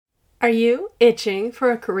Are you itching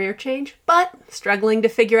for a career change, but struggling to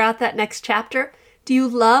figure out that next chapter? Do you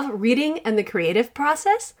love reading and the creative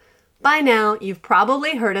process? By now, you've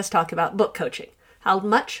probably heard us talk about book coaching, how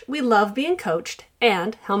much we love being coached,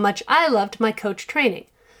 and how much I loved my coach training.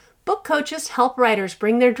 Book coaches help writers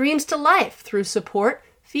bring their dreams to life through support,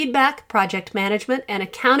 feedback, project management, and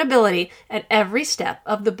accountability at every step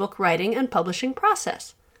of the book writing and publishing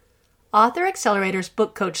process. Author Accelerator's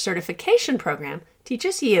Book Coach Certification Program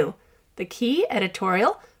teaches you the key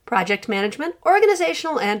editorial, project management,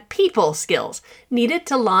 organizational, and people skills needed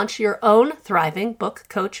to launch your own thriving book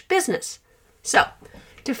coach business. So,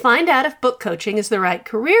 to find out if book coaching is the right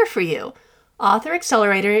career for you, Author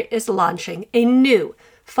Accelerator is launching a new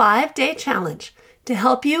 5-day challenge to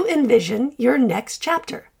help you envision your next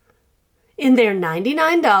chapter. In their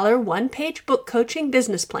 $99 one-page book coaching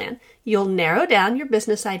business plan, you'll narrow down your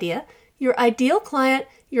business idea, your ideal client,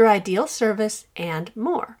 your ideal service, and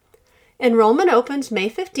more. Enrollment opens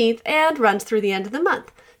May 15th and runs through the end of the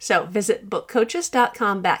month. So visit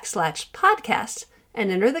bookcoaches.com/podcasts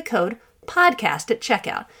and enter the code podcast at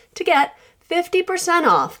checkout to get 50%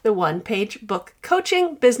 off the one-page book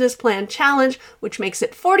coaching business plan challenge, which makes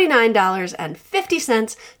it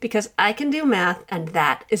 $49.50 because I can do math and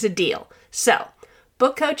that is a deal. So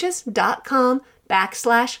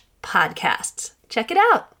bookcoaches.com/podcasts. Check it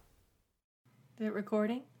out. Is it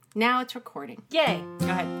recording? Now it's recording. Yay. Go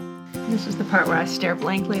ahead. This is the part where I stare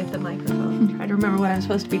blankly at the microphone. Try to remember what I'm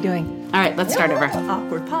supposed to be doing. All right, let's start over.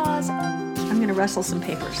 Awkward pause. I'm going to rustle some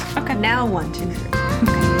papers. Okay. Now 1, 2, 3. Okay.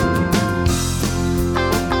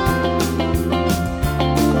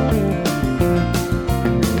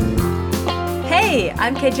 Hey,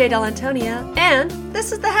 I'm KJ Dell'Antonia, and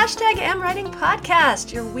this is the #AmWriting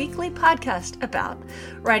Podcast, your weekly podcast about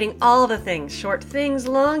writing all the things, short things,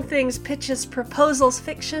 long things, pitches, proposals,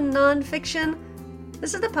 fiction, nonfiction.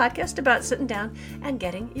 This is the podcast about sitting down and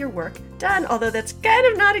getting your work done, although that's kind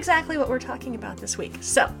of not exactly what we're talking about this week.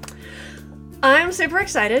 So, I'm super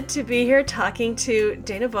excited to be here talking to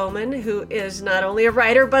Dana Bowman, who is not only a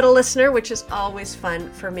writer but a listener, which is always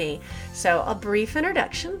fun for me. So, a brief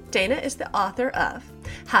introduction. Dana is the author of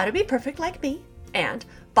How to Be Perfect Like Me and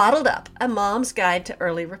Bottled Up, A Mom's Guide to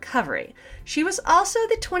Early Recovery. She was also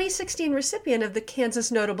the 2016 recipient of the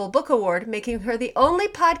Kansas Notable Book Award, making her the only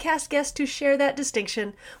podcast guest to share that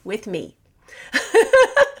distinction with me.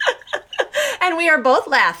 And we are both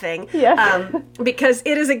laughing because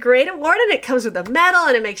it is a great award and it comes with a medal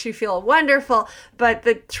and it makes you feel wonderful. But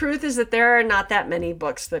the truth is that there are not that many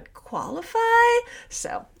books that qualify.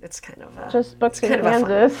 So it's kind of just books in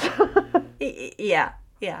Kansas. Yeah.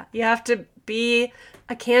 You have to be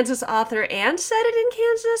a Kansas author and set it in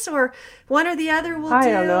Kansas, or one or the other will do. I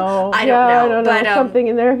don't know. I don't know. But, something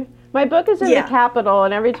in there. My book is in the Capitol,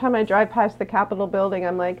 and every time I drive past the Capitol building,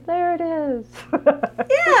 I'm like, there it is.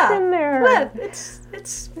 It's in there. Well, it's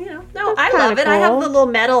no, I love it. Cool. I have the little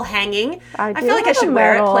medal hanging. I feel like I should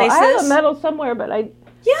wear it places. I have a medal somewhere, but You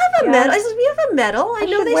have a medal? You have a medal? I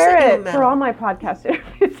know they wear sent you a it medal. For all my podcast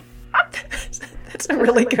interviews. That's a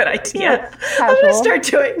really good idea. I'm going to start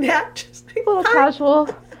doing that. Just a little casual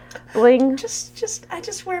bling. I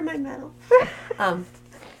just wear my medal.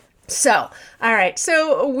 So, all right.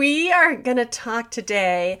 So we are going to talk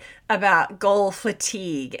today about goal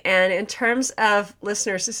fatigue. And in terms of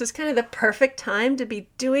listeners, this is kind of the perfect time to be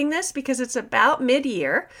doing this because it's about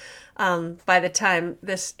mid-year by the time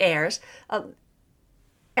this airs.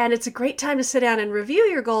 And it's a great time to sit down and review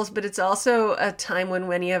your goals, but it's also a time when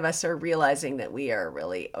many of us are realizing that we are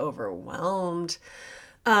really overwhelmed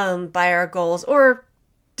by our goals, or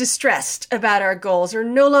distressed about our goals, or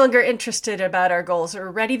no longer interested about our goals, or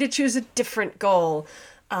ready to choose a different goal.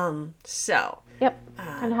 And how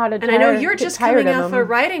to and I know you're just coming off a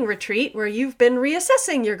writing retreat where you've been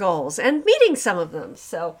reassessing your goals and meeting some of them.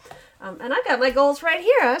 So, and I've got my goals right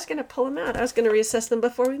here. I was going to pull them out. I was going to reassess them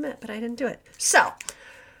before we met, but I didn't do it. So,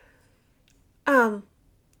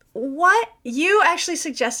 what you actually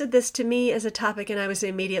suggested this to me as a topic, and I was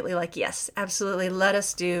immediately like, yes, absolutely, let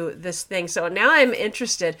us do this thing. So now I'm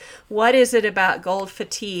interested. What is it about goal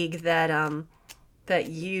fatigue that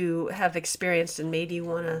you have experienced and made you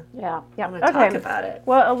want to talk about it?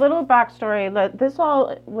 Well, a little backstory. This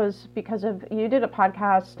all was because of you did a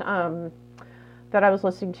podcast that I was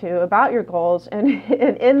listening to about your goals, and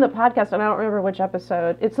in the podcast, and I don't remember which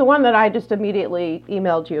episode, it's the one that I just immediately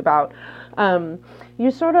emailed you about. You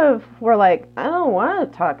sort of were like, I don't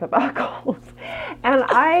want to talk about goals. And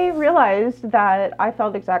I realized that I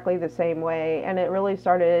felt exactly the same way, and it really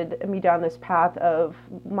started me down this path of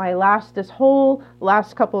this whole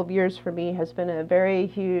last couple of years for me has been a very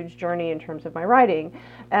huge journey in terms of my writing.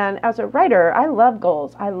 And as a writer, I love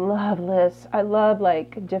goals. I love lists. I love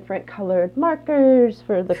like different colored markers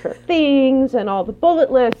for things and all the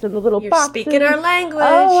bullet lists and the little You're boxes. speaking our language.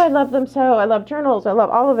 Oh, I love them so. I love journals. I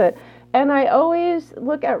love all of it. And I always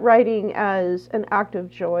look at writing as an act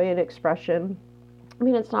of joy and expression. I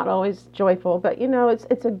mean, it's not always joyful, but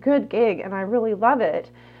it's a good gig and I really love it.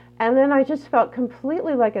 And then I just felt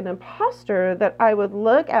completely like an imposter that I would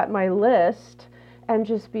look at my list and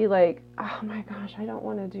just be like, oh my gosh, I don't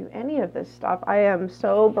want to do any of this stuff. I am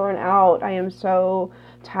so burnt out. I am so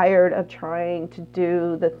tired of trying to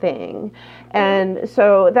do the thing. And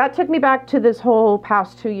so that took me back to this whole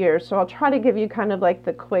past 2 years. So I'll try to give you kind of like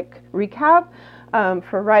the quick recap.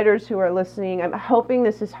 For writers who are listening, I'm hoping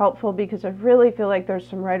this is helpful because I really feel like there's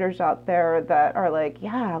some writers out there that are like,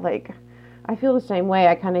 yeah, like I feel the same way.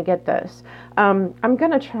 I kind of get this. I'm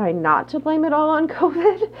going to try not to blame it all on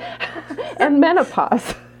COVID and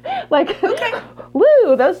menopause. Like, okay.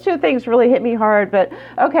 Woo, those two things really hit me hard. But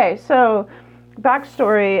okay, so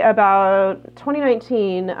backstory about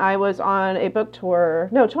 2019, I was on a book tour,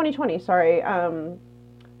 no, 2020, sorry,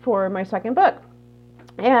 for my second book.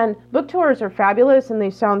 And book tours are fabulous and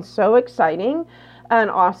they sound so exciting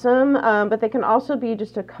and awesome, but they can also be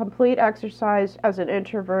just a complete exercise as an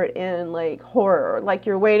introvert in like horror. Like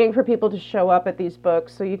you're waiting for people to show up at these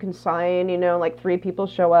books so you can sign, like 3 people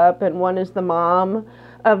show up and one is the mom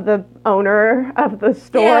of the owner of the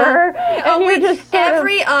store. Yeah. And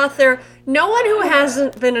every author, no one who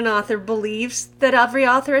hasn't been an author believes that every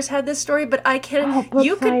author has had this story, but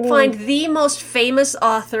you can find the most famous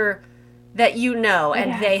author that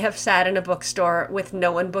and they have sat in a bookstore with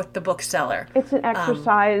no one but the bookseller. It's an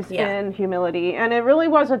exercise in humility, and it really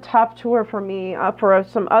was a tough tour for me for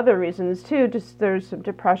some other reasons too. Just there's some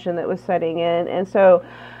depression that was setting in, and so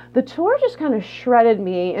the tour just kind of shredded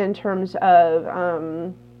me in terms of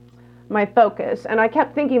my focus. And I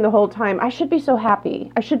kept thinking the whole time, I should be so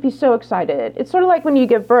happy. I should be so excited. It's sort of like when you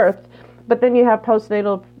give birth, but then you have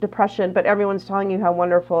postnatal depression, but everyone's telling you how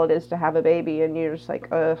wonderful it is to have a baby, and you're just like,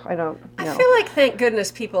 ugh, I don't know. I feel like, thank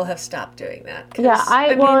goodness, people have stopped doing that. Yeah,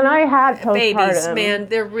 and I had postpartum. Babies, man,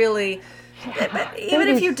 they're really... Even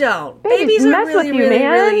if you don't, babies are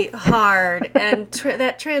really hard, and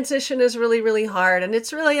that transition is really, really hard, and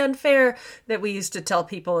it's really unfair that we used to tell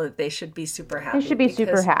people that they should be super happy. They should be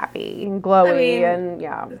super happy and glowy, and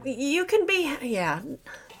yeah. You can be, yeah.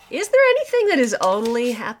 Is there anything that is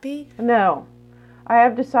only happy? No. I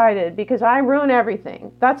have decided, because I ruin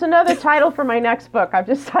everything. That's another title for my next book. I've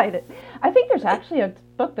decided. I think there's actually a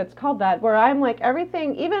book that's called that, where I'm like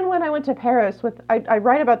everything, even when I went to Paris I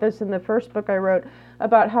write about this in the first book I wrote,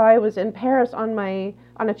 about how I was in Paris on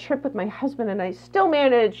a trip with my husband, and I still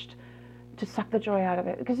managed to suck the joy out of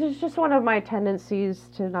it, because it's just one of my tendencies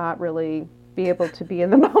to not really be able to be in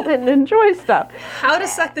the moment and enjoy stuff. How to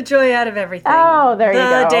suck the joy out of everything. Oh, there you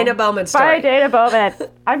go. The Dana Bowman story. By Dana Bowman.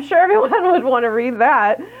 I'm sure everyone would want to read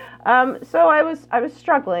that. So I was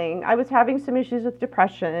struggling. I was having some issues with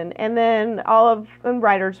depression, and then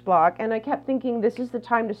writer's block, and I kept thinking this is the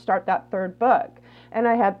time to start that third book. And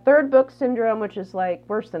I had third book syndrome, which is like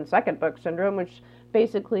worse than second book syndrome, which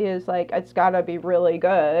basically is like it's got to be really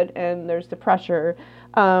good, and there's the pressure.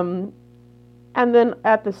 And then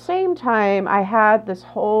at the same time, I had this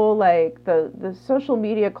whole, like, the social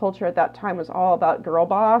media culture at that time was all about girl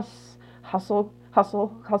boss, hustle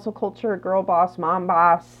culture, girl boss, mom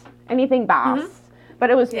boss, anything boss. Mm-hmm.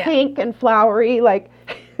 But it was pink and flowery, like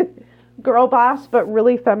girl boss, but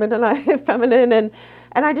really feminine. And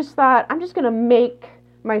I just thought, I'm just going to make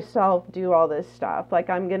myself do all this stuff. Like,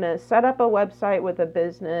 I'm going to set up a website with a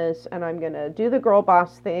business, and I'm going to do the girl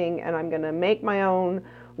boss thing, and I'm going to make my own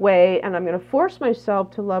way, and I'm going to force myself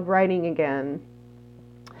to love writing again.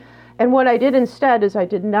 And what I did instead is I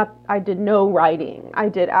did no writing. I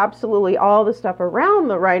did absolutely all the stuff around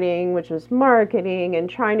the writing, which was marketing and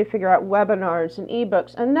trying to figure out webinars and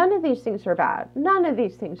ebooks. And none of these things are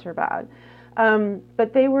bad.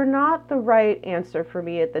 But they were not the right answer for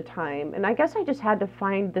me at the time. And I guess I just had to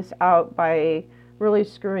find this out by really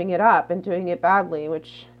screwing it up and doing it badly,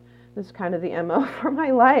 which is kind of the MO for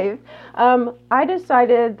my life. I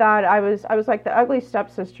decided that I was like the ugly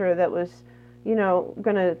stepsister that was,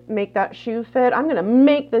 going to make that shoe fit. I'm going to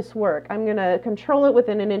make this work. I'm going to control it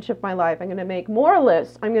within an inch of my life. I'm going to make more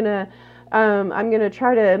lists. I'm going to I'm going to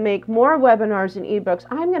try to make more webinars and ebooks.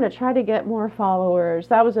 I'm going to try to get more followers.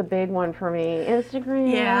 That was a big one for me.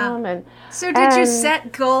 Instagram. Yeah. So did you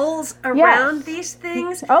set goals around these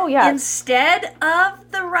things? Oh, yeah. Instead of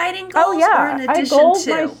the writing goals? Oh, yeah. Or in addition I goaled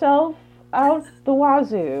to? myself out the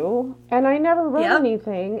wazoo, and I never wrote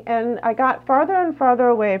anything. And I got farther and farther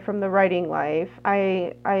away from the writing life.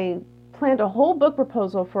 I planned a whole book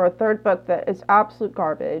proposal for a third book that is absolute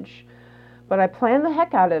garbage. But I planned the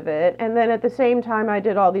heck out of it, and then at the same time I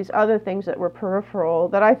did all these other things that were peripheral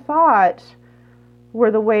that I thought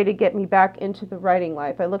were the way to get me back into the writing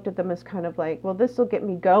life. I looked at them as kind of like, well, this will get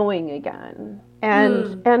me going again.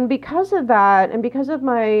 And because of that, and because of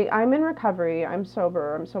I'm in recovery, I'm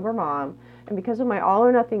sober mom, and because of my all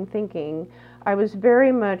or nothing thinking, I was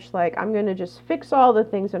very much like, I'm going to just fix all the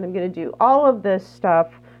things, and I'm going to do all of this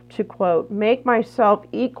stuff to, quote, make myself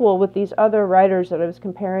equal with these other writers that I was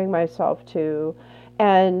comparing myself to,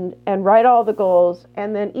 and write all the goals.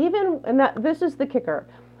 And then this is the kicker.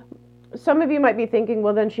 Some of you might be thinking,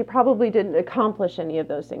 well, then she probably didn't accomplish any of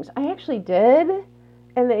those things. I actually did,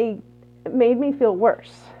 and they made me feel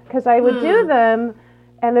worse, because I would do them,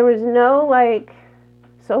 and there was no, like,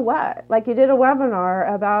 so what? Like, you did a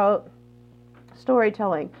webinar about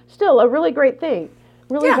storytelling. Still a really great thing,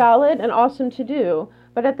 really valid and awesome to do.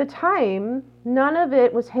 But at the time, none of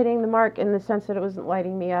it was hitting the mark in the sense that it wasn't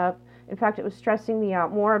lighting me up. In fact, it was stressing me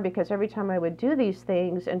out more, because every time I would do these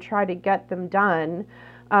things and try to get them done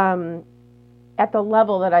at the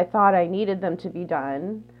level that I thought I needed them to be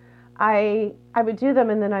done, I would do them,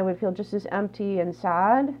 and then I would feel just as empty and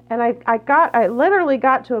sad. And I literally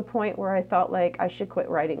got to a point where I felt like I should quit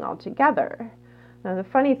writing altogether. Now, the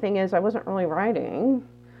funny thing is, I wasn't really writing.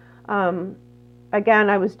 Again,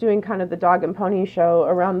 I was doing kind of the dog and pony show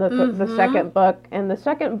around the second book, and the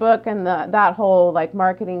second book and that whole like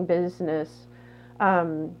marketing business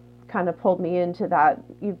kind of pulled me into that.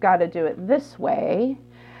 You've got to do it this way.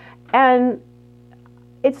 And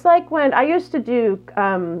it's like when I used to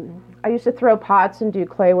throw pots and do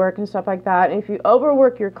clay work and stuff like that. And if you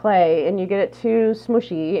overwork your clay and you get it too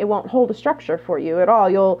smushy, it won't hold a structure for you at all.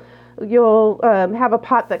 You'll have a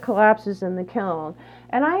pot that collapses in the kiln.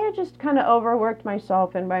 And I had just kind of overworked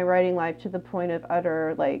myself in my writing life to the point of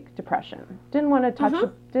utter, like, depression. Didn't want to touch,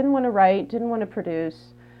 didn't want to write, didn't want to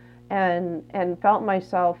produce, and felt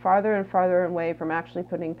myself farther and farther away from actually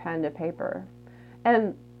putting pen to paper.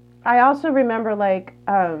 And I also remember, like,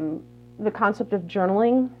 the concept of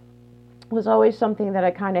journaling was always something that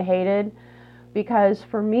I kind of hated, because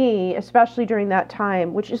for me, especially during that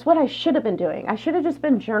time, which is what I should have been doing, I should have just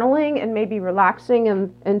been journaling and maybe relaxing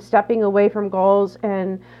and stepping away from goals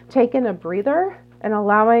and taking a breather and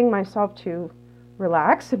allowing myself to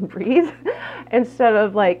relax and breathe instead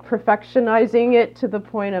of like perfectionizing it to the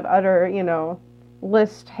point of utter,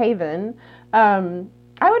 list haven. I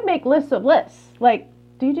would make lists of lists. Like,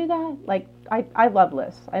 do you do that? Like, I love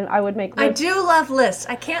lists. I would make lists. I do love lists.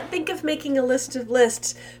 I can't think of making a list of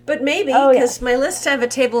lists, but maybe, because my lists have a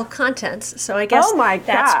table of contents, so I guess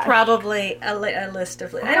that's probably a list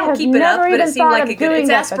of lists. I don't keep it up, but it seemed like a good... It's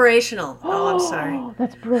aspirational. Oh, I'm sorry.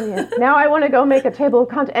 That's brilliant. Now I want to go make a table of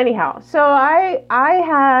content. Anyhow, so I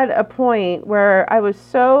had a point where I was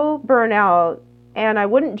so burnt out, and I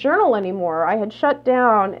wouldn't journal anymore. I had shut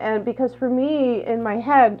down, and because for me, in my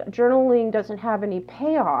head, journaling doesn't have any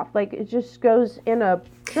payoff. Like, it just goes in a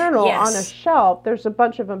journal on a shelf. There's a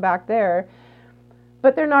bunch of them back there,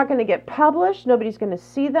 but they're not going to get published. Nobody's going to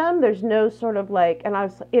see them. There's no sort of like, and I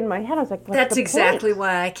was in my head, I was like, what's That's the exactly point?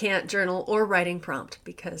 why I can't journal or writing prompt,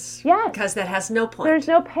 because that has no point. There's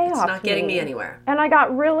no payoff. It's not getting me anywhere. And I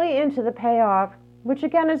got really into the payoff, which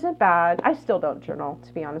again isn't bad. I still don't journal,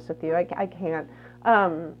 to be honest with you. I can't.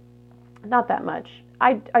 Not that much.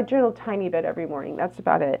 I journal a tiny bit every morning. That's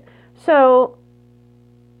about it. So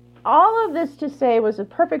all of this to say was a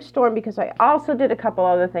perfect storm, because I also did a couple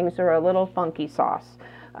other things that were a little funky sauce.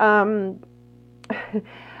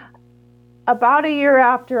 About a year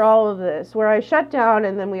after all of this, where I shut down,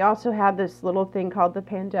 and then we also had this little thing called the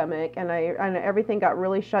pandemic, and everything got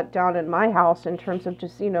really shut down in my house in terms of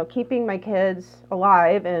just, keeping my kids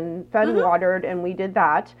alive and fed and watered, and we did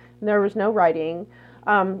that. And there was no writing.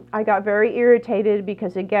 I got very irritated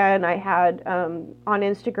because, again, I had, on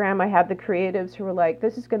Instagram, I had the creatives who were like,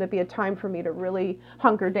 this is going to be a time for me to really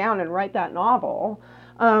hunker down and write that novel,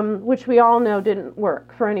 which we all know didn't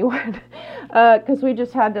work for anyone, because we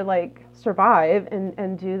just had to, like, survive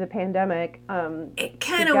and do the pandemic It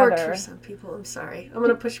kind of worked for some people. I'm sorry. I'm going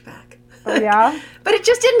to push back. Oh, yeah? But it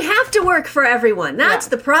just didn't have to work for everyone. That's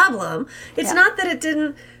the problem. It's not that it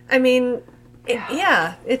didn't... I mean,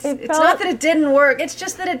 It's It not that it didn't work. It's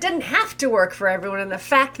just that it didn't have to work for everyone, and the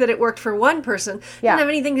fact that it worked for one person didn't have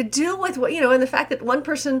anything to do with what and the fact that one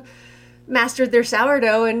person mastered their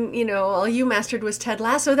sourdough, and all you mastered was Ted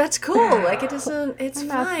Lasso. That's cool. Like, it doesn't. It's I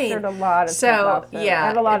fine. mastered a lot of Ted Lasso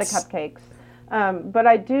and a lot of cupcakes. But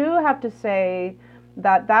I do have to say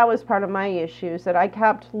that was part of my issues, that I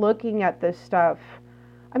kept looking at this stuff.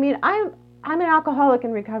 I mean, I'm an alcoholic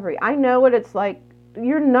in recovery. I know what it's like.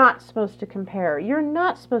 You're not supposed to compare. You're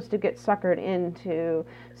not supposed to get suckered into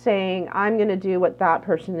saying, I'm going to do what that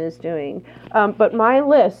person is doing. But my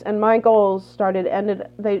lists and my goals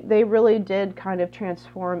they really did kind of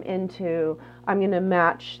transform into, I'm going to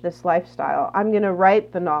match this lifestyle. I'm going to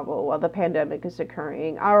write the novel while the pandemic is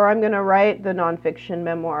occurring, or I'm going to write the nonfiction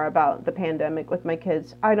memoir about the pandemic with my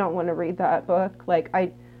kids. I don't want to read that book. Like,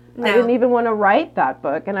 I didn't even want to write that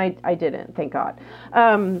book, and I didn't, thank God.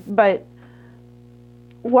 But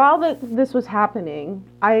while this was happening,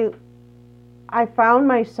 I found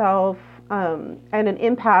myself at an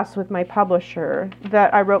impasse with my publisher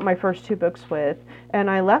that I wrote my first 2 books with,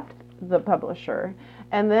 and I left the publisher.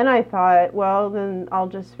 And then I thought, well, then I'll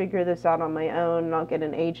just figure this out on my own, and I'll get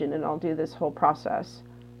an agent, and I'll do this whole process.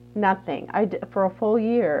 Nothing. I did for a full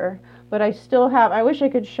year, but I still have. I wish I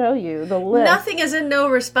could show you the list. Nothing is in no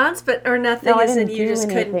response, or nothing is in you just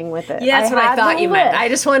couldn't. With it. Yeah, that's what I thought you meant. I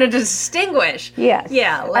just wanted to distinguish. Yes.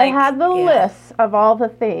 Yeah. I had the list of all the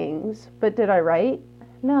things, but did I write?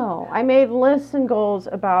 No. I made lists and goals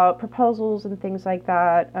about proposals and things like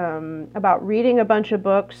that, about reading a bunch of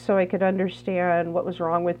books so I could understand what was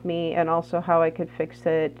wrong with me, and also how I could fix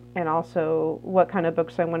it, and also what kind of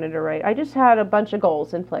books I wanted to write. I just had a bunch of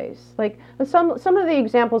goals in place. Like, some of the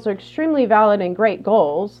examples are extremely valid and great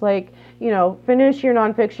goals, like, finish your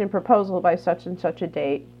nonfiction proposal by such and such a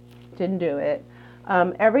date. Didn't do it.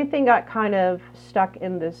 Everything got kind of stuck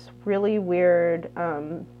in this really weird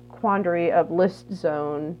quandary of list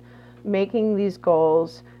zone, making these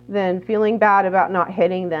goals, then feeling bad about not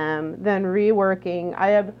hitting them, then reworking. I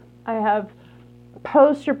have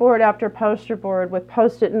poster board after poster board with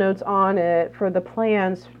post-it notes on it for the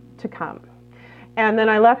plans to come. And then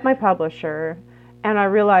I left my publisher, and I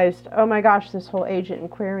realized, oh my gosh, this whole agent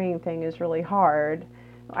and querying thing is really hard.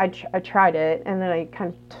 I tried it, and then I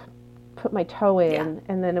kind of put my toe in,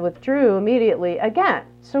 and then withdrew immediately again.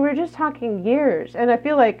 So we're just talking years, and I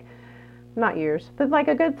feel like, not years, but like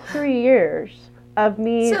a good 3 years of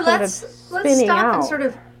me let's stop and sort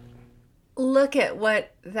of look at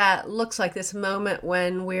what that looks like, this moment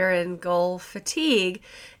when we're in goal fatigue,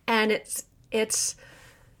 and it's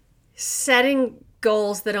setting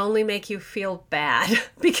goals that only make you feel bad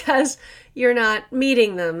because you're not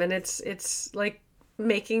meeting them, and it's like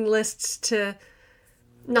making lists to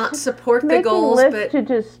not support the goals, but to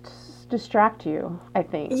just distract you, I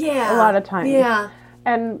think. Yeah. A lot of times. Yeah.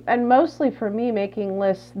 And mostly for me, making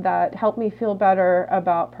lists that help me feel better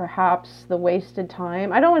about perhaps the wasted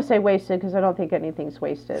time. I don't want to say wasted because I don't think anything's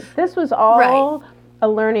wasted. This was all a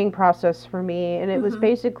learning process for me, and it was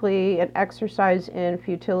basically an exercise in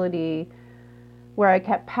futility where I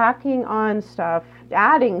kept packing on stuff,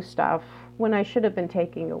 adding stuff when I should have been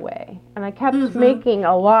taking away. And I kept making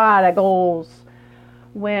a lot of goals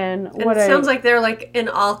sounds like they're like in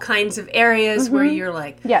all kinds of areas where you're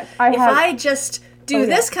like, yes, I just do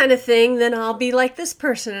this kind of thing, then I'll be like this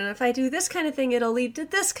person, and if I do this kind of thing, it'll lead to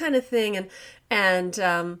this kind of thing, and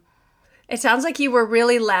it sounds like you were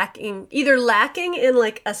really lacking in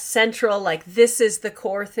like a central, like, this is the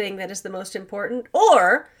core thing that is the most important,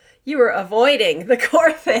 or you were avoiding the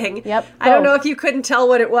core thing. Yep. I don't know if you couldn't tell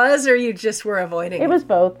what it was, or you just were avoiding it. It was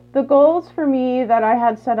both. The goals for me that I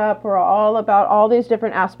had set up were all about all these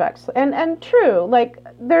different aspects. And true, like,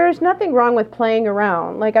 there's nothing wrong with playing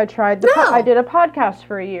around. Like, I tried I did a podcast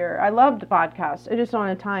for a year. I loved podcasts. I just don't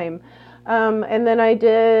have time. And then I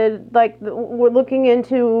did, we're looking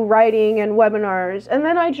into writing and webinars. And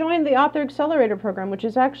then I joined the Author Accelerator program, which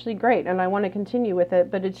is actually great. And I want to continue with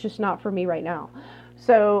it, but it's just not for me right now.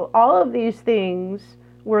 So all of these things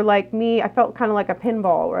were like me. I felt kind of like a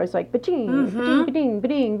pinball where I was like, ba-ching, ba-ding, ba-ding,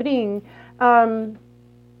 ba-ding, ba-ding.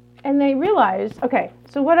 And they realized, okay,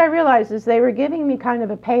 so what I realized is they were giving me kind of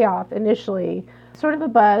a payoff initially, sort of a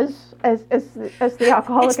buzz as the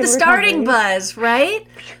alcoholic. It's the starting buzz, right?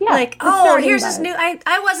 Yeah. Like, here's this new,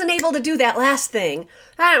 I wasn't able to do that last thing.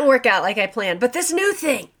 That didn't work out like I planned. But this new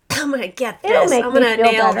thing, I'm going to get this. I'm going to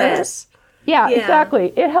nail this. Yeah,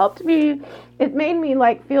 exactly. It helped me. It made me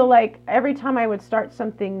feel like every time I would start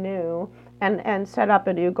something new and set up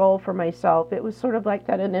a new goal for myself, it was sort of like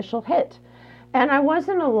that initial hit. And I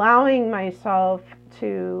wasn't allowing myself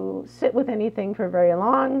to sit with anything for very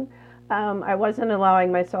long. I wasn't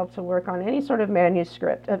allowing myself to work on any sort of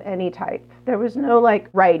manuscript of any type. There was no like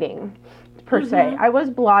writing per se. I was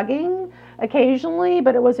blogging occasionally,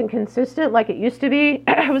 but it wasn't consistent like it used to be.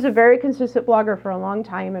 I was a very consistent blogger for a long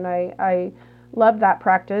time, and I loved that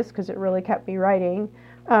practice because it really kept me writing.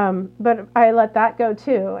 But I let that go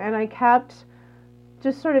too, and I kept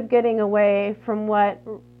just sort of getting away from what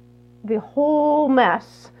the whole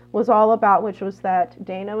mess was all about, which was that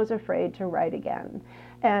Dana was afraid to write again.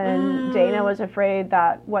 And Dana was afraid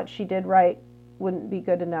that what she did write wouldn't be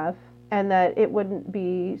good enough, and that it wouldn't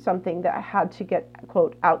be something that had to get,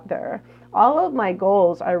 quote, out there. All of my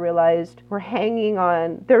goals, I realized, were hanging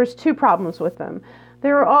on. There was two problems with them.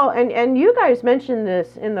 They were all, and you guys mentioned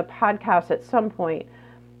this in the podcast at some point.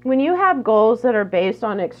 When you have goals that are based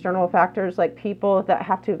on external factors, like people that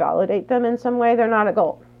have to validate them in some way, they're not a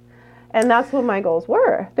goal. And that's what my goals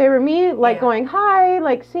were. They were me like going, hi,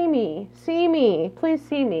 like see me, please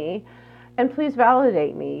see me, and please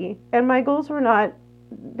validate me. And my goals were not,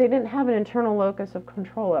 they didn't have an internal locus of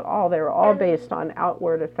control at all. They were all based on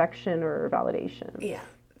outward affection or validation. Yeah.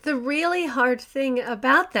 The really hard thing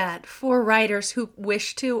about that for writers who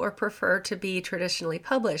wish to or prefer to be traditionally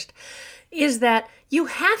published is that you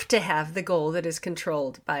have to have the goal that is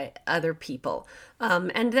controlled by other people.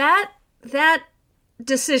 And that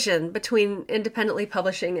decision between independently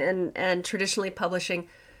publishing and traditionally publishing,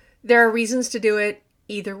 there are reasons to do it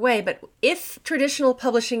either way. But if traditional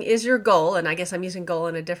publishing is your goal, and I guess I'm using goal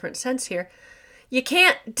in a different sense here, you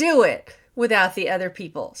can't do it without the other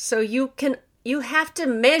people. So you have to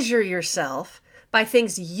measure yourself by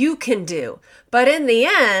things you can do. But in the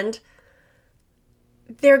end,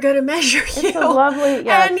 they're going to measure you. It's a lovely,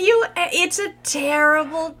 yes. And it's a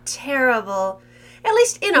terrible, at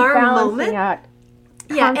least in our moment. Act.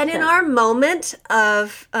 Yeah, Constant. and in our moment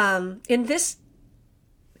of,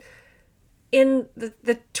 in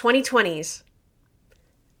the 2020s,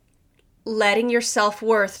 letting your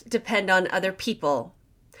self-worth depend on other people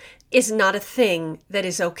is not a thing that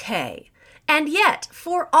is okay. And yet,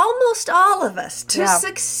 for almost all of us to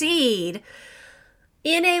succeed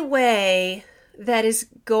in a way that is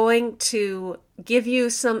going to give you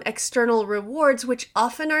some external rewards, which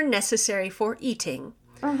often are necessary for eating,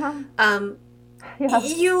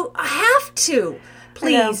 you have to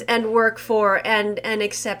please and work for and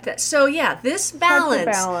accept that. So this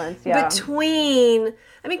balance between,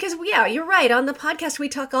 I mean, because you're right. On the podcast, we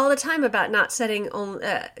talk all the time about not setting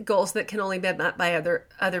goals that can only be met by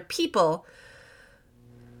other people.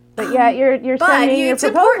 But you're sending your it's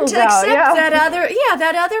important to accept out.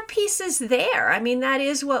 that other piece is there. I mean, that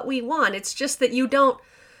is what we want. It's just that you don't.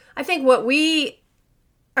 I think what we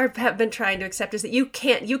have been trying to accept is that you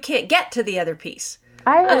can't get to the other piece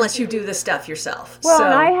unless you do the stuff yourself. Well,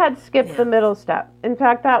 and I had skipped the middle step. In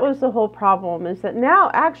fact, that was the whole problem, is that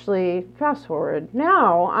now, actually, fast forward,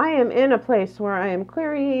 now I am in a place where I am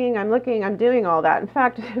querying, I'm looking, I'm doing all that. In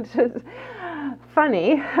fact, it's just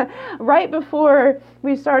funny. Right before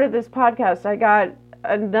we started this podcast, I got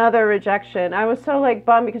another rejection. I was so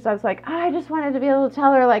bummed because I was like, I just wanted to be able to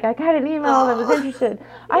tell her, I got an email that was interested.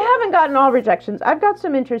 I haven't gotten all rejections. I've got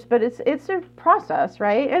some interest, but it's a process,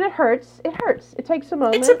 right? And it hurts. It takes a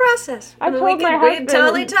moment. It's a process. I told we my husband, can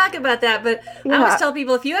totally talk about that, but I always tell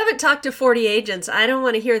people, if you haven't talked to 40 agents, I don't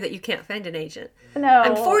want to hear that you can't find an agent. No.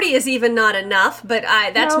 And 40 is even not enough, but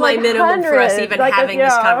that's my minimum for us even having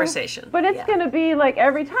this conversation. But it's going to be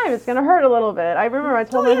every time, it's going to hurt a little bit. I remember I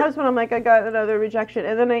told my husband, I'm like, I got another rejection.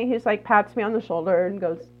 And then he's pats me on the shoulder and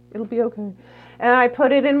goes, it'll be okay. And I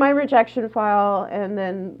put it in my rejection file and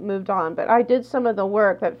then moved on. But I did some of the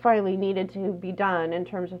work that finally needed to be done in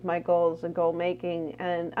terms of my goals and goal making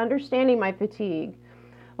and understanding my fatigue.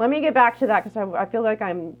 Let me get back to that because I feel like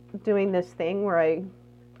I'm doing this thing where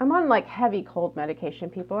I'm on heavy cold medication,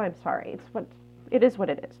 people. I'm sorry. It is what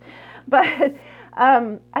it is. But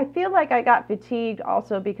I feel like I got fatigued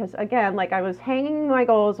also because, again, I was hanging my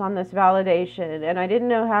goals on this validation, and I didn't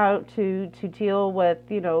know how to deal with,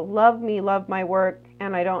 love me, love my work,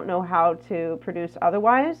 and I don't know how to produce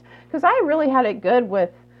otherwise. Because I really had it good with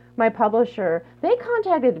my publisher. They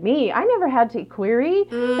contacted me. I never had to query.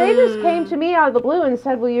 They just came to me out of the blue and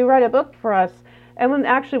said, will you write a book for us? And when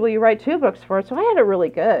actually, will you write 2 books for us? So I had it really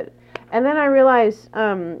good. And then I realized...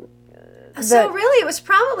 so really, it was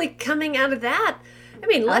probably coming out of that. I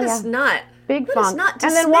mean, let us not dismiss.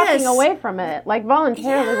 And then walking away from it,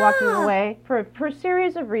 voluntarily walking away for a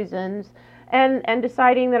series of reasons, and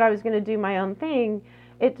deciding that I was going to do my own thing.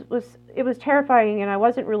 It it was terrifying, and I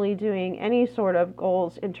wasn't really doing any sort of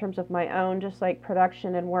goals in terms of my own, just like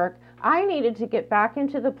production and work. I needed to get back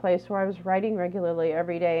into the place where I was writing regularly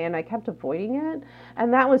every day, and I kept avoiding it,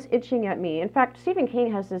 and that was itching at me. In fact, Stephen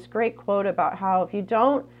King has this great quote about how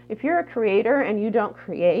if you're a creator and you don't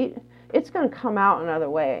create, it's going to come out in other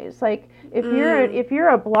ways. Like if you're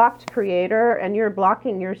a blocked creator and you're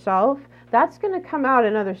blocking yourself, that's going to come out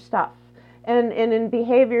in other stuff. And in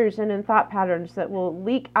behaviors and in thought patterns that will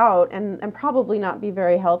leak out and probably not be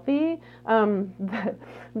very healthy.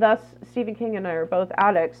 Thus, Stephen King and I are both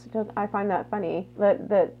addicts. I find that funny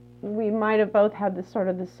that we might have both had this sort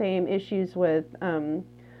of the same issues with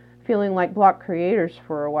feeling like block creators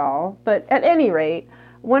for a while. But at any rate,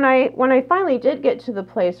 when I finally did get to the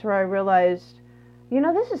place where I realized,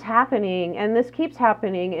 this is happening and this keeps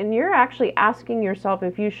happening, and you're actually asking yourself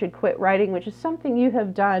if you should quit writing, which is something you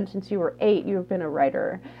have done since you were 8. You've been a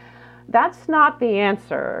writer. That's not the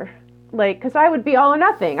answer. Because I would be all or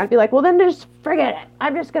nothing. I'd be like, well, then just forget it.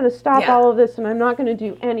 I'm just going to stop all of this and I'm not going to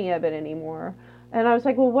do any of it anymore. And I was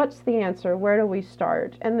like, well, what's the answer? Where do we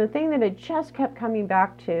start? And the thing that I just kept coming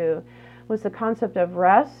back to was the concept of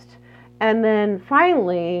rest. And then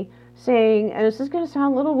finally saying, and this is going to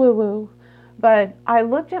sound a little woo-woo, but I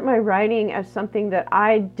looked at my writing as something that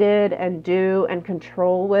I did and do and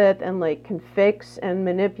control with and can fix and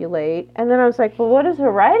manipulate. And then I was like, well, what is the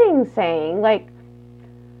writing saying?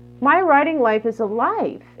 My writing life is a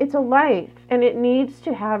life. It's a life, and it needs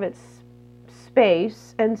to have its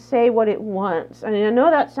space and say what it wants. I mean, I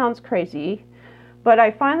know that sounds crazy, but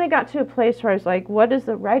I finally got to a place where I was like, what does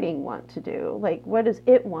the writing want to do? What does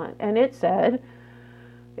it want? And it said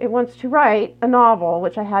it wants to write a novel,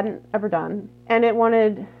 which I hadn't ever done, and it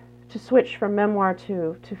wanted to switch from memoir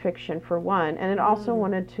to fiction for one, and it also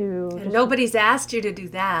wanted to... And nobody's asked you to do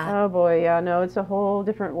that. Oh boy, yeah, no, it's a whole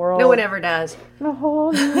different world. No one ever does. A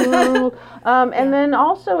whole new world. And then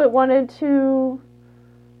also it wanted to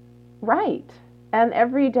write, and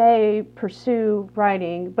every day pursue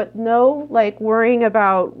writing, but no, worrying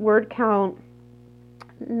about word count,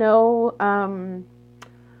 no...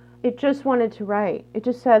 It just wanted to write. It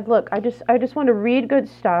just said, look, I just want to read good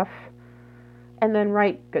stuff and then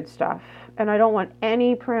write good stuff. And I don't want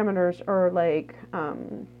any parameters or I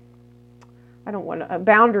don't want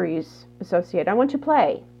boundaries associated. I want to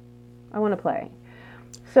play.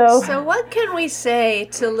 So what can we say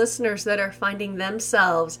to listeners that are finding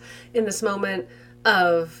themselves in this moment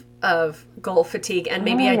of goal fatigue and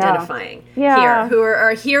maybe identifying here, who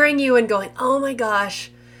are hearing you and going, oh my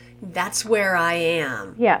gosh, that's where I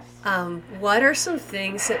am. Yes. What are some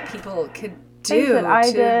things that people could do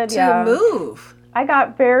to move? I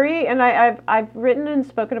got very, and I've written and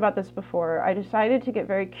spoken about this before. I decided to get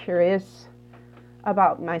very curious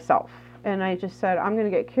about myself, and I just said I'm going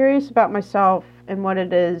to get curious about myself and what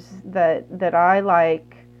it is that I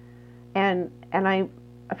like, and I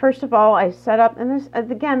first of all I set up, and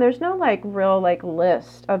there's no real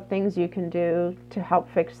list of things you can do to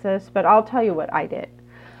help fix this, but I'll tell you what I did.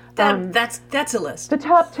 That's a list. The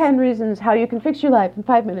top 10 reasons how you can fix your life in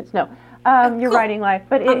 5 minutes. No, your writing life.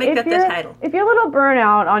 But I'll make that the title. If you're a little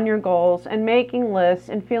burnout on your goals and making lists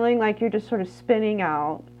and feeling like you're just sort of spinning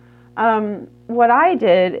out, what I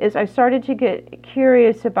did is I started to get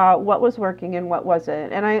curious about what was working and what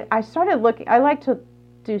wasn't. And I started looking. I like to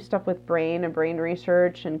do stuff with brain and brain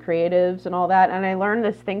research and creatives and all that. And I learned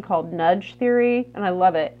this thing called nudge theory, and I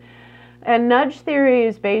love it. And nudge theory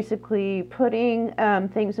is basically putting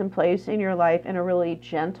things in place in your life in a really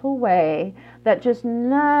gentle way that just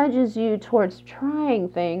nudges you towards trying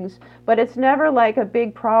things, but it's never a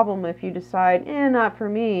big problem if you decide, not for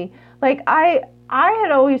me. I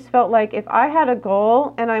had always felt like if I had a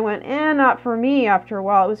goal and I went, not for me after a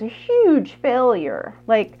while, it was a huge failure.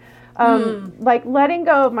 Letting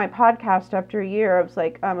go of my podcast after a year, I was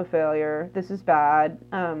like, I'm a failure. This is bad.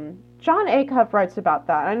 Jon Acuff writes about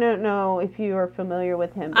that. I don't know if you are familiar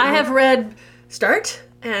with him. I have read Start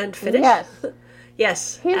and Finish. Yes.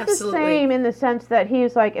 Yes, he's absolutely. The same in the sense that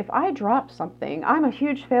he's like, if I drop something, I'm a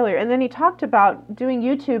huge failure. And then he talked about doing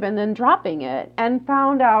YouTube and then dropping it and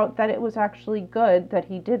found out that it was actually good that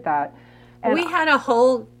he did that. And I had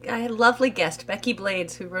a lovely guest, Becky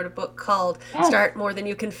Blades, who wrote a book called Start More Than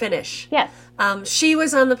You Can Finish. Yes. She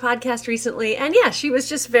was on the podcast recently, and she was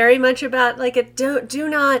just very much about do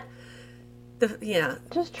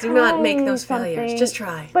not make those failures. Just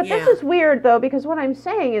try. But this is weird, though, because what I'm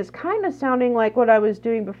saying is kind of sounding like what I was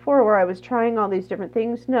doing before, where I was trying all these different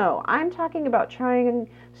things. No, I'm talking about trying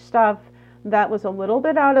stuff that was a little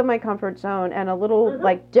bit out of my comfort zone and a little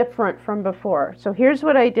different from before. So here's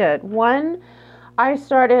what I did. One, I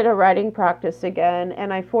started a writing practice again,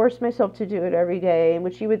 and I forced myself to do it every day,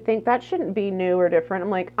 which you would think that shouldn't be new or different. I'm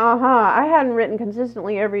like, I hadn't written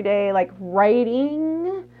consistently every day, like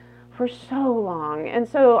writing for so long. And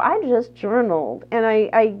so I just journaled, and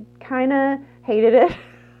I kind of hated it.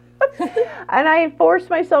 And I forced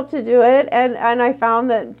myself to do it, and I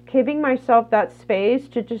found that giving myself that space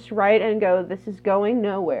to just write and go, this is going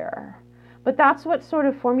nowhere. But that's what sort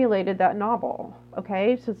of formulated that novel,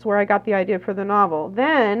 okay? So it's where I got the idea for the novel.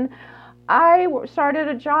 Then I started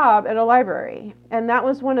a job at a library, and that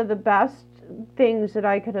was one of the best things that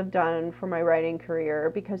I could have done for my writing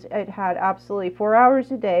career, because it had absolutely 4 hours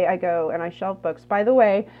a day. I go and I shelve books. By the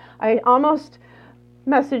way, I almost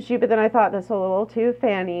messaged you, but then I thought that's a little too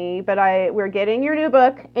fanny, but we're getting your new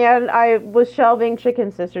book, and I was shelving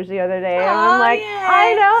Chicken Sisters the other day, and I'm like, yay.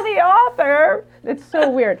 I know the author. It's so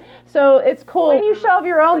weird. So it's cool when you shelve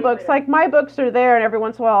your own books. Like, my books are there, and every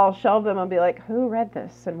once in a while I'll shelve them and be like, who read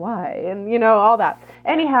this and why, and all that.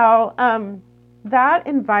 Anyhow, that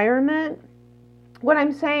environment, what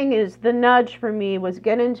I'm saying is the nudge for me was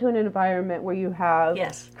get into an environment where you have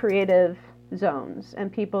creative zones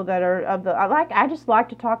and people that are I just like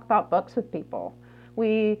to talk about books with people.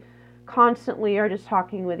 We constantly are just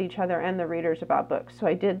talking with each other and the readers about books. So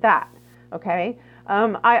I did that. Okay.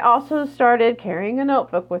 I also started carrying a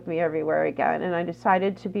notebook with me everywhere again, and I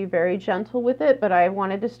decided to be very gentle with it, but I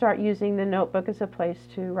wanted to start using the notebook as a place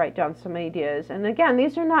to write down some ideas. And again,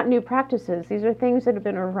 these are not new practices. These are things that have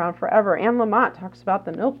been around forever. Anne Lamott talks about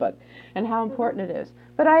the notebook and how important it is.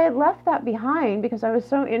 But I had left that behind because I was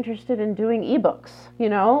so interested in doing ebooks,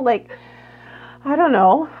 like, I don't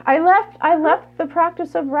know. I left the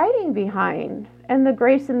practice of writing behind, and the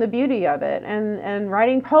grace and the beauty of it, and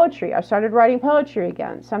writing poetry. I started writing poetry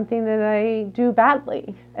again, something that I do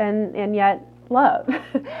badly and yet love.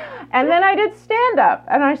 And then I did stand-up,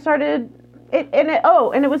 and I started it,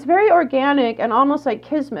 and it was very organic and almost like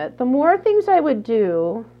kismet. The more things I would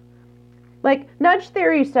do, like nudge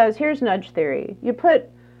theory says, here's nudge theory. You put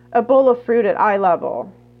a bowl of fruit at eye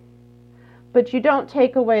level, but you don't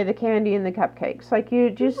take away the candy and the cupcakes. Like you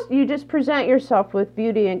just present yourself with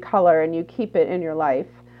beauty and color, and you keep it in your life.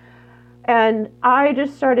 And I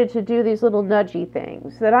just started to do these little nudgy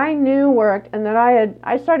things that I knew worked, and that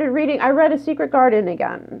I started reading. I read A Secret Garden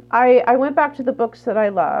again. I went back to the books that I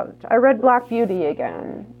loved. I read Black Beauty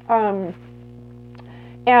again.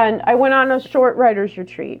 And I went on a short writer's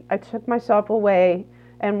retreat. I took myself away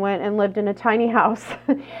and went and lived in a tiny house.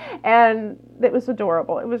 And it was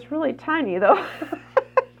adorable. It was really tiny, though.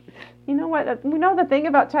 You know what? We know the thing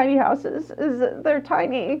about tiny houses is that they're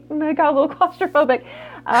tiny. And I got a little claustrophobic.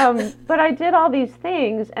 But I did all these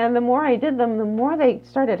things, and the more I did them, the more they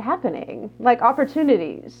started happening. Like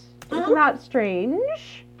opportunities. Isn't that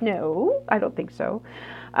strange? No, I don't think so.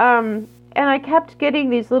 And I kept getting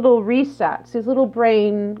these little resets, these little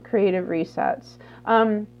brain creative resets.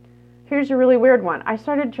 Here's a really weird one. I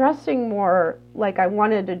started dressing more like I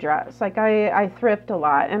wanted to dress. Like I thrift a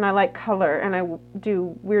lot, and I like color, and I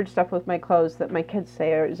do weird stuff with my clothes that my kids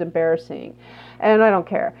say is embarrassing, and I don't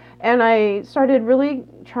care. And I started really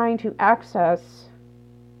trying to access.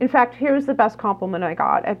 In fact, here was the best compliment I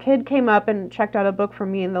got. A kid came up and checked out a book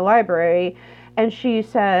from me in the library, and she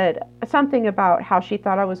said something about how she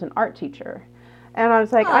thought I was an art teacher. And I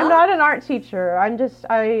was like, I'm not an art teacher.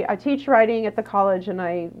 I teach writing at the college, and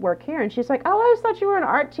I work here. And she's like, oh, I always thought you were an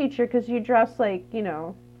art teacher because you dress like,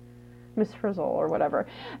 Miss Frizzle or whatever.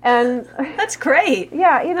 And that's great.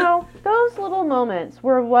 Yeah, those little moments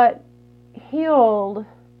were what healed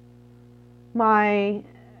my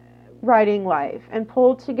writing life and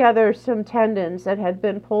pulled together some tendons that had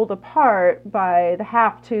been pulled apart by the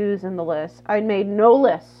have-tos and the lists. I made no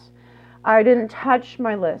lists. I didn't touch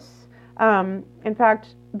my lists. In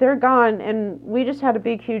fact, they're gone, and we just had a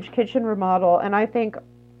big, huge kitchen remodel, and I think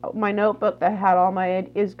my notebook that had all my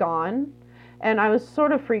is gone. And I was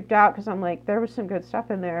sort of freaked out because I'm like, there was some good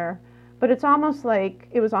stuff in there, but it's almost like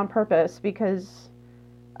it was on purpose because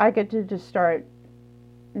I get to just start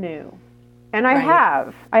new. And I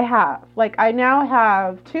have. Like, I now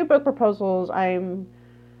have 2 book proposals. I'm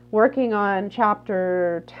working on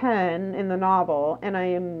chapter 10 in the novel, and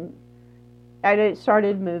I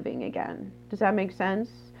started moving again. Does that make sense?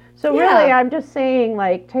 So really, I'm just saying,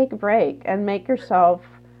 like, take a break and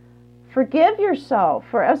forgive yourself.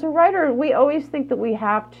 For as a writer, we always think that we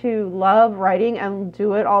have to love writing and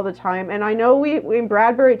do it all the time. And I know when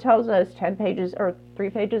Bradbury tells us 10 pages or 3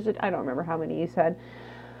 pages, I don't remember how many he said.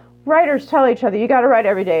 Writers tell each other, you got to write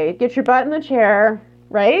every day. Get your butt in the chair.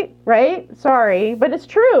 Right? Sorry, but it's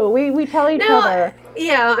true. We tell each other.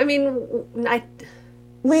 Yeah, I mean,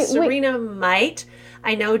 Serena might.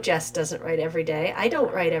 I know Jess doesn't write every day. I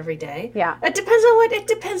don't write every day. Yeah. It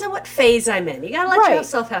depends on what phase I'm in. You gotta let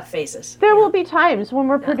yourself have phases. There will be times when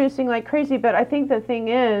we're producing like crazy, but I think the thing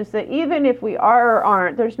is that even if we are or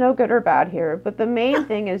aren't, there's no good or bad here. But the main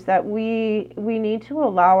thing is that we need to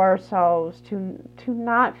allow ourselves to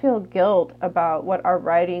not feel guilt about what our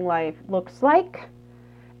writing life looks like,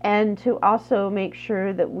 and to also make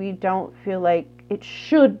sure that we don't feel like it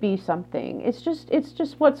should be something. It's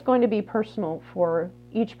just what's going to be personal for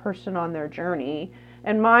each person on their journey.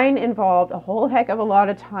 And mine involved a whole heck of a lot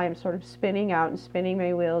of time sort of spinning out and spinning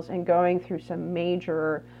my wheels and going through some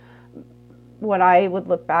major, what I would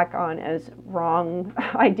look back on as wrong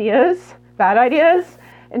ideas, bad ideas,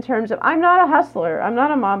 in terms of I'm not a hustler, I'm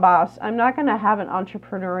not a mom boss, I'm not going to have I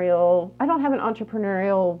don't have an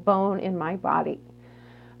entrepreneurial bone in my body.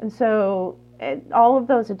 And so all of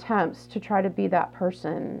those attempts to try to be that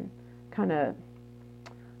person kind of,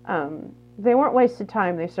 they weren't wasted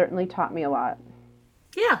time. They certainly taught me a lot.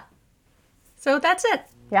 Yeah. So that's it.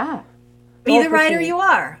 Yeah. Be the writer you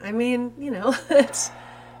are. I mean, it's...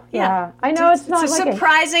 Yeah. I know it's not like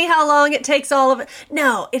surprising how long it takes all of it.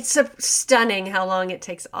 No, it's stunning how long it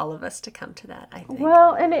takes all of us to come to that, I think.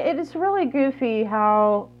 Well, and it is really goofy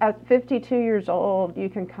how at 52 years old you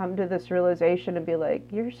can come to this realization and be like,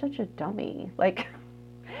 you're such a dummy. Like,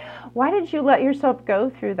 why did you let yourself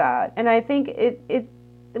go through that? And I think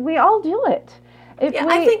we all do it.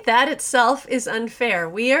 I think that itself is unfair.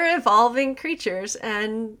 We are evolving creatures,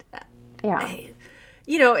 and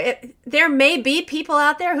there may be people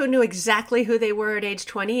out there who knew exactly who they were at age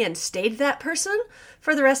 20 and stayed that person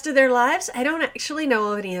for the rest of their lives. I don't actually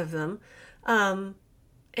know any of them. And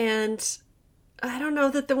I don't know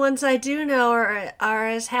that the ones I do know are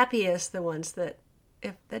as happy as the ones that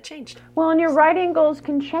changed. Well, and your writing goals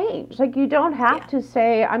can change. Like, you don't have to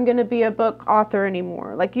say, I'm going to be a book author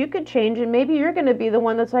anymore. Like, you could change, and maybe you're going to be the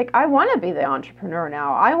one that's like, I want to be the entrepreneur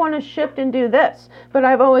now. I want to shift and do this. But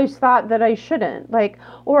I've always thought that I shouldn't. Like,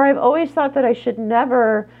 or I've always thought that I should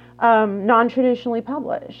never non-traditionally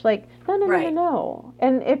publish. Like, no.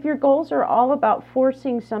 And if your goals are all about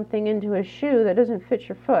forcing something into a shoe that doesn't fit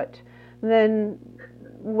your foot, then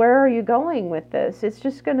where are you going with this? It's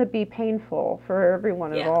just going to be painful for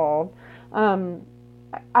everyone involved.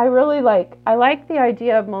 I like the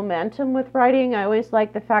idea of momentum with writing. I always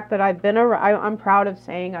like the fact that I'm proud of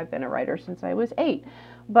saying I've been a writer since I was 8.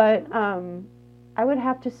 But I would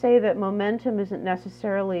have to say that momentum isn't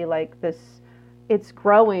necessarily like this, it's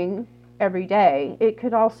growing every day. It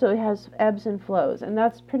could also has ebbs and flows, and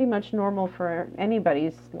that's pretty much normal for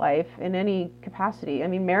anybody's life in any capacity. I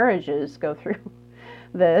mean, marriages go through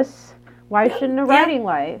this. Why shouldn't a writing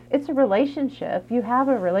life? It's a relationship. You have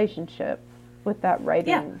a relationship with that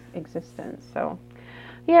writing existence. So,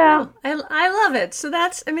 yeah. I love it. So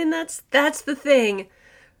that's the thing.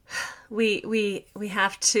 We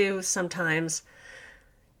have to sometimes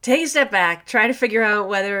take a step back, try to figure out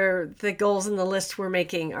whether the goals in the list we're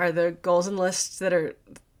making are the goals and lists that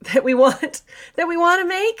we want to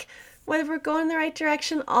make, whether we're going in the right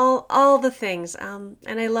direction, all the things. And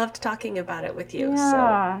I loved talking about it with you.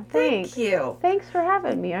 Yeah, so thank you. Thanks for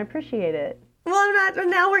having me. I appreciate it. Well,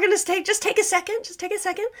 now we're going to take a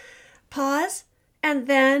second, pause, and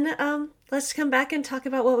then let's come back and talk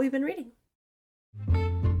about what we've been reading.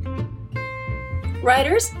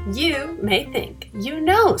 Writers, you may think you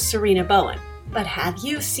know Serena Bowen, but have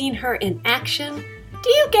you seen her in action? Do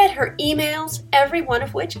you get her emails, every one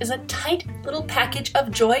of which is a tight little package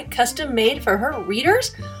of joy custom made for her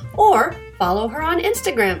readers? Or follow her on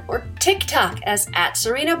Instagram or TikTok as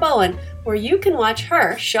 @SerenaBowen, where you can watch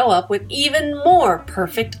her show up with even more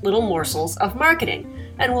perfect little morsels of marketing,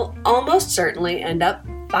 and will almost certainly end up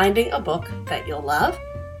finding a book that you'll love.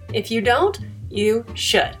 If you don't, you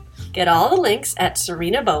should. Get all the links at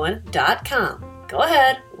SerenaBowen.com. Go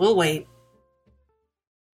ahead, we'll wait.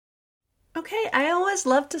 Okay, I always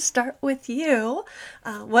love to start with you.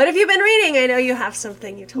 What have you been reading? I know you have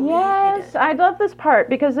something you told me. Yes, I love this part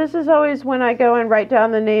because this is always when I go and write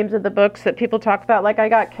down the names of the books that people talk about. Like, I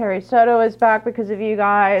got Carrie Soto is back because of you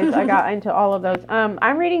guys. I got into all of those.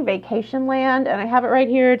 I'm reading Vacation Land, and I have it right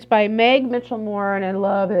here. It's by Meg Mitchell-Moore, and I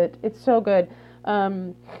love it. It's so good.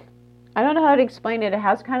 I don't know how to explain it. It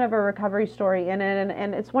has kind of a recovery story in it,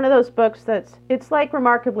 and it's one of those books it's like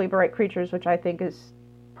Remarkably Bright Creatures, which I think is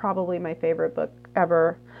probably my favorite book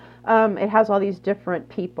ever. It has all these different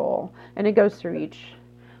people, and it goes through each,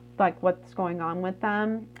 like, what's going on with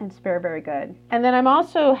them, and it's very, very good. And then I'm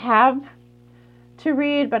also have to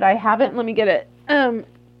read, but I haven't, let me get it,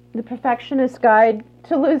 The Perfectionist Guide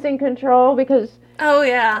to Losing Control, because... Oh,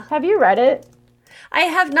 yeah. Have you read it? I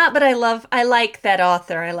have not, but I like that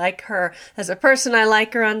author. I like her as a person. I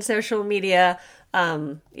like her on social media.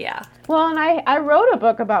 Yeah. Well, and I wrote a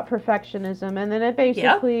book about perfectionism, and then it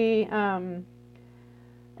basically,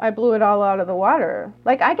 I blew it all out of the water.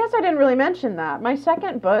 Like, I guess I didn't really mention that. My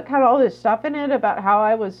second book had all this stuff in it about how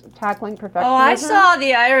I was tackling perfectionism. Oh, I saw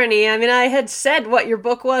the irony. I mean, I had said what your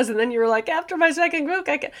book was, and then you were like, after my second book,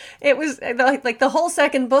 it was like the whole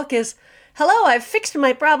second book is, hello, I've fixed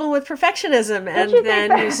my problem with perfectionism. And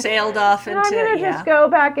then you sailed off into, I'm going to just go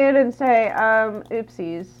back in and say,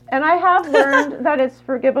 oopsies. And I have learned that it's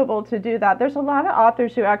forgivable to do that. There's a lot of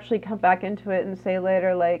authors who actually come back into it and say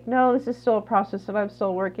later, like, no, this is still a process and I'm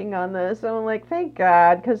still working on this. And I'm like, thank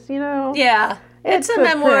God, because, Yeah. It's a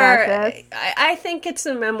memoir. I think it's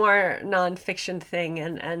a memoir nonfiction thing.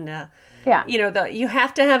 And yeah. You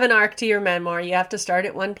have to have an arc to your memoir. You have to start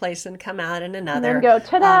at one place and come out in another. And then go,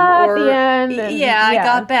 ta-da, at the end. I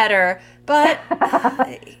got better. But,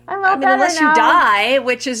 unless you die,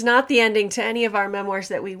 which is not the ending to any of our memoirs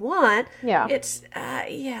that we want, it's,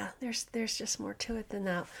 there's just more to it than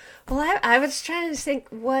that. Well, I was trying to think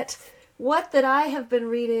what that I have been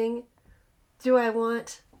reading do I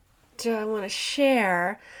want to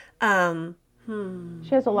share? She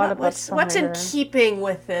has a lot of books. What's in keeping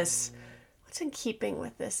with this? What's in keeping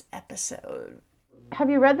with this episode? Have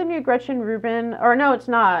you read the new Gretchen Rubin? Or no, it's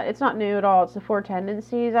not. It's not new at all. It's The Four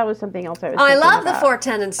Tendencies. That was something else I was thinking love about. The Four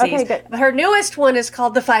Tendencies. Okay, good. Her newest one is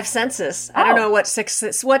called The Five Senses. I don't know what sixth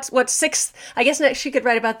is. What sixth? I guess next she could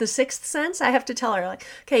write about the sixth sense. I have to tell her, like,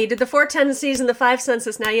 okay, you did the Four Tendencies and the Five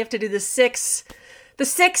Senses. Now you have to do the six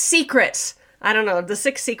secrets. I don't know, the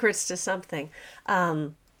 6 secrets to something.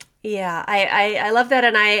 I love that.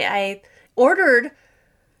 And I ordered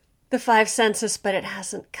the 5 senses, but it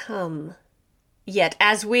hasn't come yet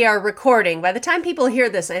as we are recording. By the time people hear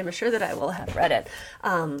this, I am sure that I will have read it.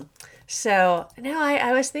 So now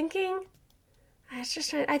I was thinking, I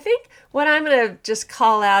think what I'm going to just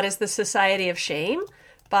call out is The Society of Shame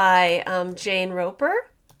by Jane Roper.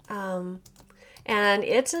 And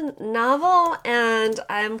it's a novel, and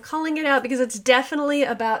I'm calling it out because it's definitely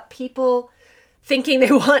about people thinking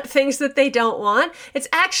they want things that they don't want. It's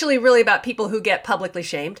actually really about people who get publicly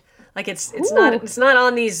shamed. Like it's not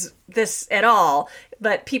on this at all,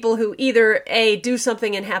 but people who either A, do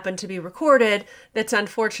something and happen to be recorded that's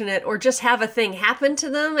unfortunate, or just have a thing happen to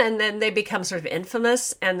them and then they become sort of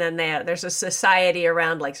infamous, and then there's a society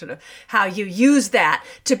around like sort of how you use that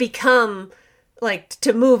to become like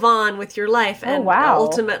to move on with your life. And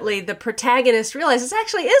ultimately the protagonist realizes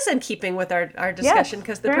actually is in keeping with our discussion,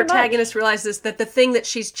 because the protagonist realizes that the thing that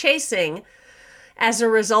she's chasing as a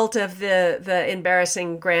result of the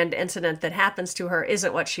embarrassing grand incident that happens to her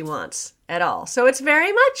isn't what she wants at all. So it's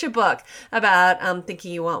very much a book about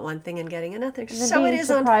thinking you want one thing and getting another. And so it is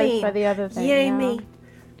on theme. By the other thing. Yay me.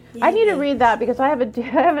 Yay I need to read that because I have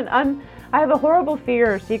a horrible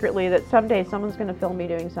fear secretly that someday someone's going to film me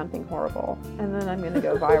doing something horrible, and then I'm going to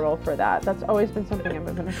go viral for that. That's always been something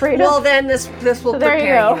I've been afraid of. Well, then this will prepare there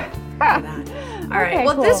you go. For that. All right.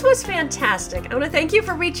 Well, cool. This was fantastic. I want to thank you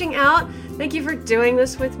for reaching out. Thank you for doing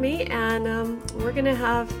this with me, and we're going to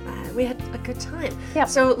have. We had a good time. Yep.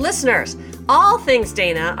 So, listeners, all things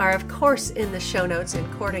Dana are, of course, in the show notes,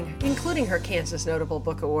 including her Kansas Notable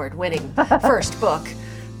Book Award winning first book,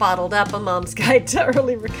 Bottled Up, A Mom's Guide to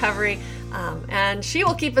Early Recovery. And she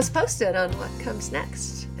will keep us posted on what comes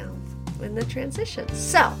next in the transition.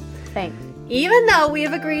 So, thanks. Even though we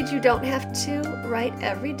have agreed you don't have to write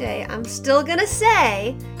every day, I'm still going to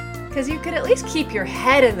say, because you could at least keep your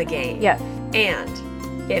head in the game. Yes.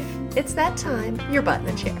 And if it's that time, your butt in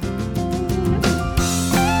the chair.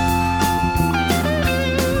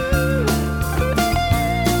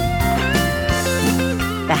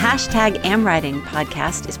 The #AmWriting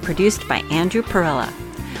podcast is produced by Andrew Perella.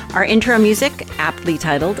 Our intro music, aptly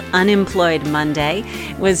titled Unemployed Monday,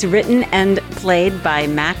 was written and played by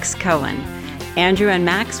Max Cohen. Andrew and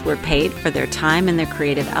Max were paid for their time and their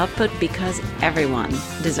creative output because everyone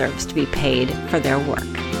deserves to be paid for their work.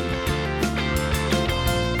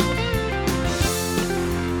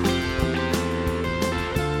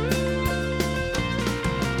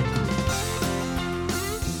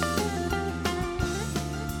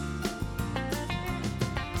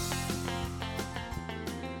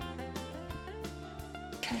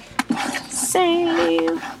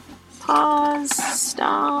 Save. Pause.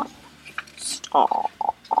 Stop.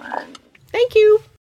 Thank you.